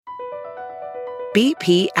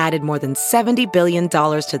BP added more than $70 billion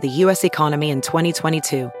to the U.S. economy in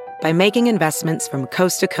 2022 by making investments from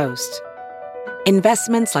coast to coast.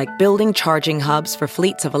 Investments like building charging hubs for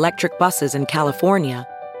fleets of electric buses in California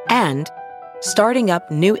and starting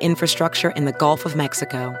up new infrastructure in the Gulf of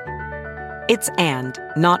Mexico. It's and,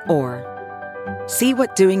 not or. See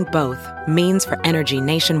what doing both means for energy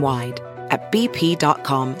nationwide at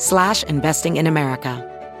bp.com/investing in America.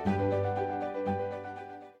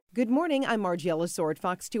 Good morning, I'm Margiela Sword,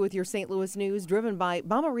 Fox 2 with your St. Louis news, driven by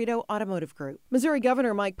Bomarito Automotive Group. Missouri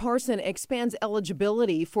Governor Mike Parson expands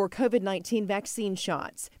eligibility for COVID-19 vaccine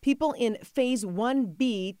shots. People in Phase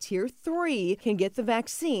 1B, Tier 3, can get the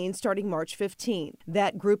vaccine starting March 15th.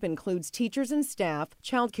 That group includes teachers and staff,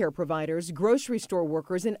 child care providers, grocery store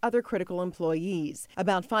workers, and other critical employees.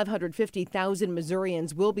 About 550,000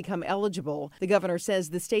 Missourians will become eligible. The governor says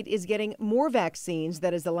the state is getting more vaccines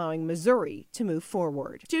that is allowing Missouri to move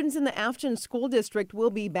forward. Students in the Afton School District will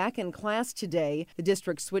be back in class today. The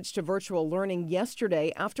district switched to virtual learning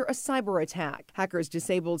yesterday after a cyber attack. Hackers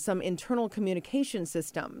disabled some internal communication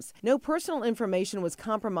systems. No personal information was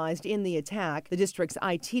compromised in the attack. The district's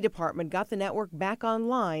IT department got the network back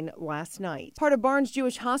online last night. Part of Barnes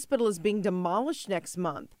Jewish Hospital is being demolished next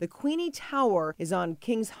month. The Queenie Tower is on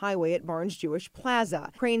Kings Highway at Barnes Jewish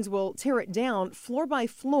Plaza. Cranes will tear it down floor by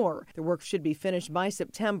floor. The work should be finished by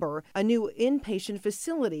September. A new inpatient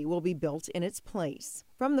facility will be built in its place.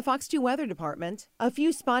 From the Fox 2 Weather Department, a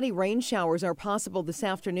few spotty rain showers are possible this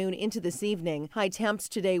afternoon into this evening. High temps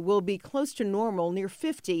today will be close to normal, near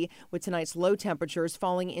 50, with tonight's low temperatures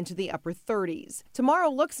falling into the upper 30s. Tomorrow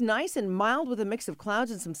looks nice and mild with a mix of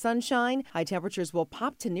clouds and some sunshine. High temperatures will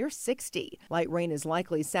pop to near 60. Light rain is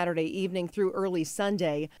likely Saturday evening through early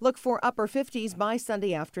Sunday. Look for upper 50s by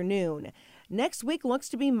Sunday afternoon. Next week looks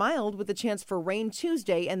to be mild with a chance for rain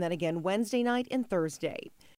Tuesday and then again Wednesday night and Thursday.